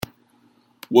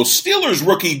Will Steelers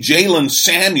rookie Jalen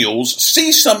Samuels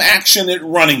see some action at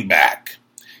running back?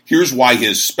 Here's why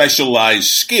his specialized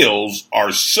skills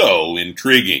are so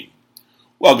intriguing.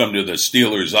 Welcome to the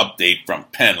Steelers Update from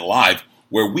Pennlive,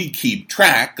 where we keep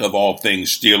track of all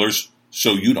things Steelers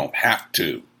so you don't have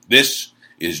to. This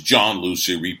is John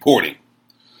Lucy reporting.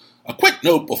 A quick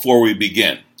note before we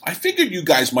begin. I figured you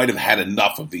guys might have had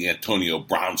enough of the Antonio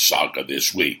Brown saga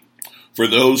this week. For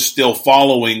those still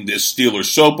following this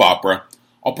Steelers soap opera,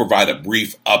 I'll provide a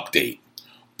brief update.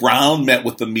 Brown met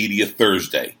with the media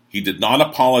Thursday. He did not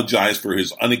apologize for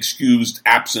his unexcused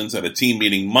absence at a team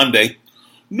meeting Monday,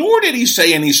 nor did he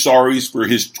say any sorries for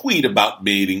his tweet about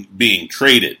being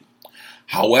traded.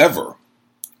 However,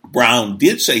 Brown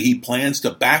did say he plans to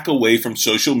back away from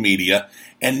social media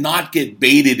and not get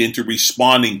baited into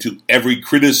responding to every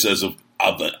criticism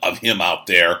of him out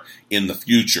there in the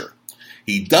future.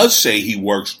 He does say he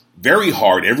works very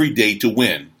hard every day to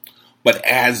win, but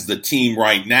as the team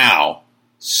right now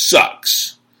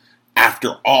sucks.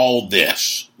 After all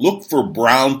this, look for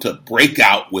Brown to break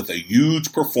out with a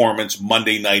huge performance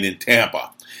Monday night in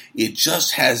Tampa. It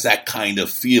just has that kind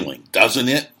of feeling, doesn't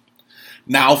it?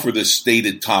 Now for the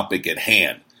stated topic at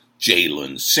hand,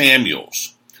 Jalen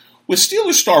Samuels. With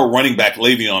Steelers star running back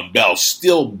Le'Veon Bell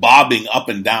still bobbing up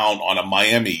and down on a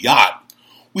Miami yacht,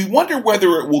 we wonder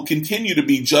whether it will continue to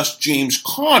be just James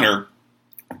Conner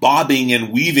bobbing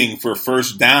and weaving for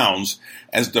first downs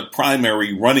as the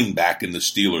primary running back in the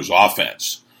Steelers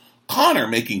offense. Conner,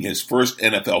 making his first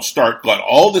NFL start, got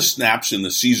all the snaps in the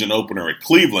season opener at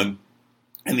Cleveland,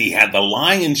 and he had the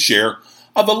lion's share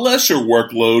of a lesser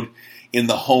workload in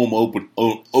the home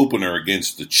opener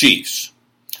against the Chiefs.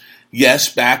 Yes,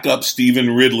 backup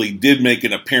Stephen Ridley did make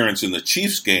an appearance in the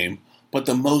Chiefs game, but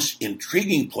the most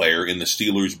intriguing player in the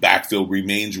Steelers' backfield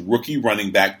remains rookie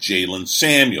running back Jalen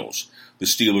Samuels, the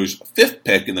Steelers' fifth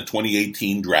pick in the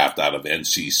 2018 draft out of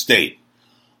NC State.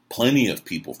 Plenty of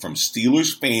people, from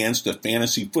Steelers fans to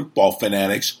fantasy football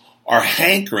fanatics, are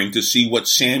hankering to see what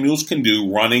Samuels can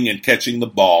do running and catching the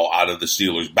ball out of the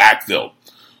Steelers' backfield.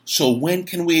 So when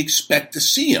can we expect to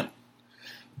see him?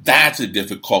 That's a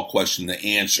difficult question to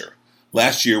answer.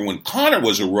 Last year, when Conner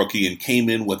was a rookie and came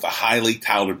in with a highly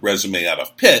touted resume out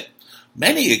of Pitt,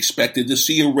 many expected to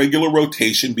see a regular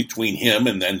rotation between him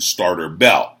and then starter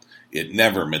Bell. It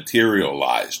never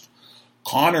materialized.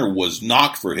 Conner was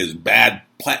knocked for his bad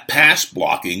pass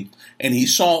blocking, and he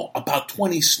saw about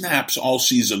 20 snaps all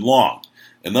season long.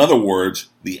 In other words,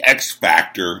 the X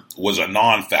factor was a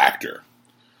non-factor.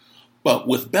 But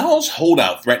with Bell's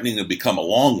holdout threatening to become a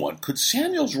long one, could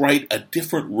Samuels write a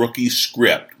different rookie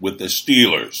script with the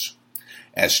Steelers?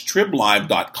 As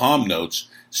Pennlive.com notes,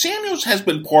 Samuels has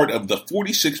been part of the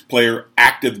 46-player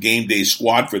active game day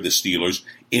squad for the Steelers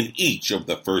in each of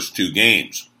the first two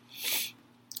games.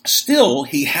 Still,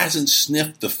 he hasn't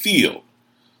sniffed the field.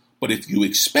 But if you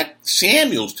expect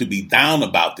Samuels to be down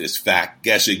about this fact,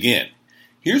 guess again.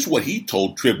 Here's what he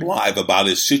told Pennlive about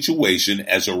his situation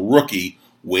as a rookie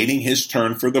waiting his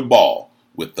turn for the ball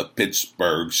with the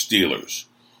Pittsburgh Steelers.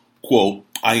 Quote,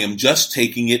 "I am just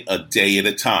taking it a day at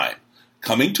a time,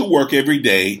 coming to work every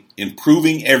day,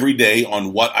 improving every day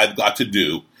on what I've got to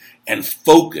do, and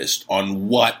focused on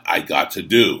what I got to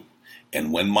do.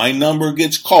 And when my number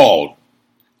gets called,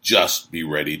 just be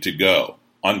ready to go."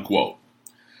 Unquote.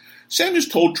 Samuels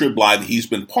told Pennlive he's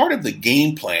been part of the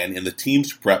game plan in the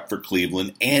team's prep for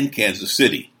Cleveland and Kansas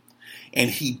City. And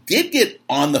he did get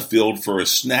on the field for a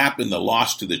snap in the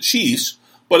loss to the Chiefs,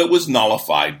 but it was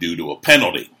nullified due to a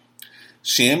penalty.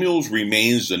 Samuels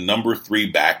remains the number 3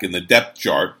 back in the depth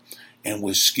chart, and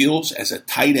with skills as a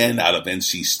tight end out of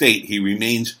NC State, he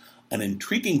remains an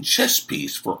intriguing chess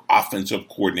piece for offensive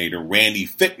coordinator Randy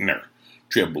Fichtner,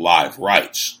 Pennlive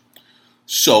writes.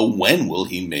 So when will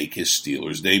he make his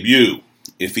Steelers debut?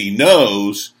 If he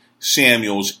knows,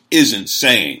 Samuels isn't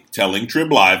saying, telling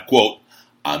Pennlive, quote,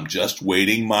 "I'm just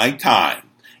waiting my time,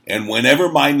 and whenever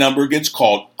my number gets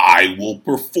called, I will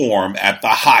perform at the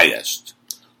highest.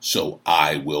 So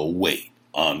I will wait,"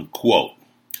 unquote.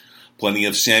 Plenty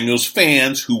of Samuels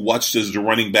fans who watched as the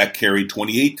running back carried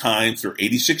 28 times for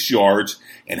 86 yards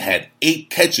and had 8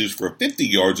 catches for 50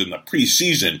 yards in the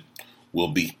preseason will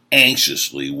be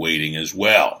anxiously waiting as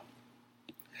well.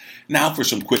 Now for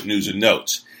some quick news and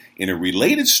notes. In a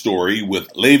related story,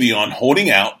 with Le'Veon holding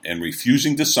out and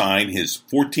refusing to sign his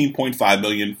 $14.5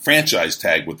 million franchise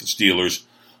tag with the Steelers,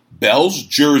 Bell's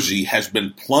jersey has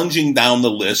been plunging down the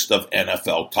list of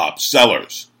NFL top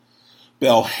sellers.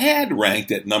 Bell had ranked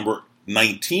at number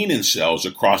 19 in sales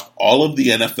across all of the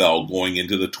NFL going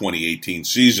into the 2018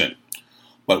 season.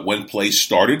 But when play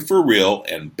started for real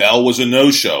and Bell was a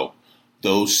no-show,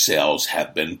 those sales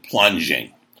have been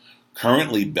plunging.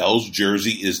 Currently, Bell's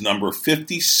jersey is number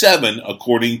 57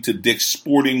 according to Dick's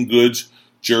Sporting Goods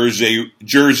jersey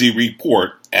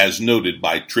report, as noted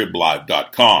by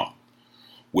Pennlive.com.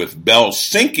 With Bell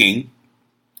sinking,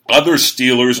 other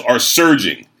Steelers are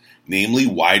surging, namely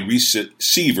wide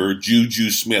receiver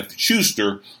Juju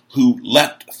Smith-Schuster, who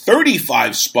leapt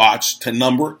 35 spots to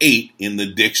number 8 in the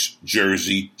Dick's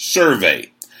jersey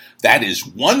survey. That is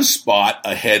one spot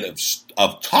ahead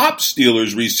of top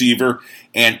Steelers receiver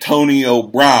Antonio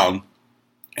Brown,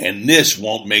 and this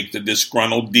won't make the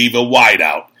disgruntled diva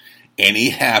wideout any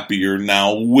happier,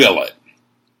 now will it?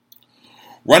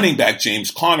 Running back James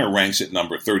Conner ranks at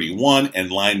number 31, and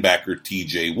linebacker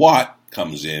T.J. Watt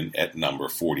comes in at number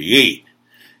 48.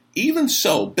 Even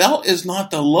so, Bell is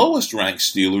not the lowest-ranked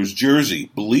Steelers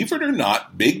jersey. Believe it or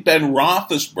not, Big Ben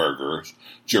Roethlisberger's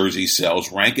jersey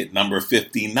sales rank at number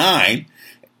 59.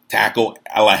 Tackle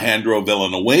Alejandro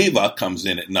Villanueva comes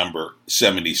in at number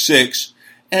 76,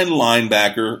 and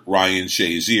linebacker Ryan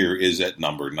Shazier is at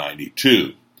number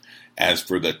 92. As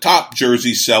for the top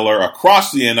jersey seller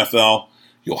across the NFL,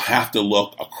 you'll have to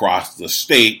look across the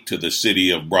state to the city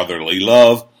of brotherly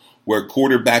love, where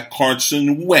quarterback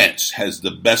Carson Wentz has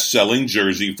the best-selling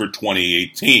jersey for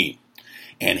 2018.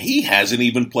 And he hasn't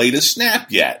even played a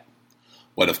snap yet.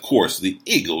 But of course, the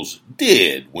Eagles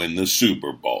did win the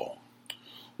Super Bowl.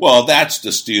 Well, that's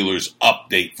the Steelers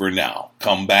update for now.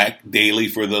 Come back daily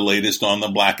for the latest on the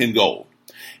black and gold.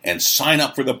 And sign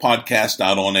up for the podcast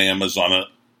out on Amazon,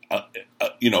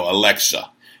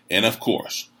 Alexa. And of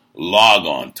course, log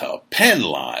on to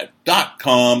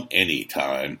Pennlive.com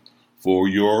anytime for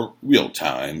your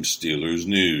real-time Steelers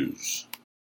news.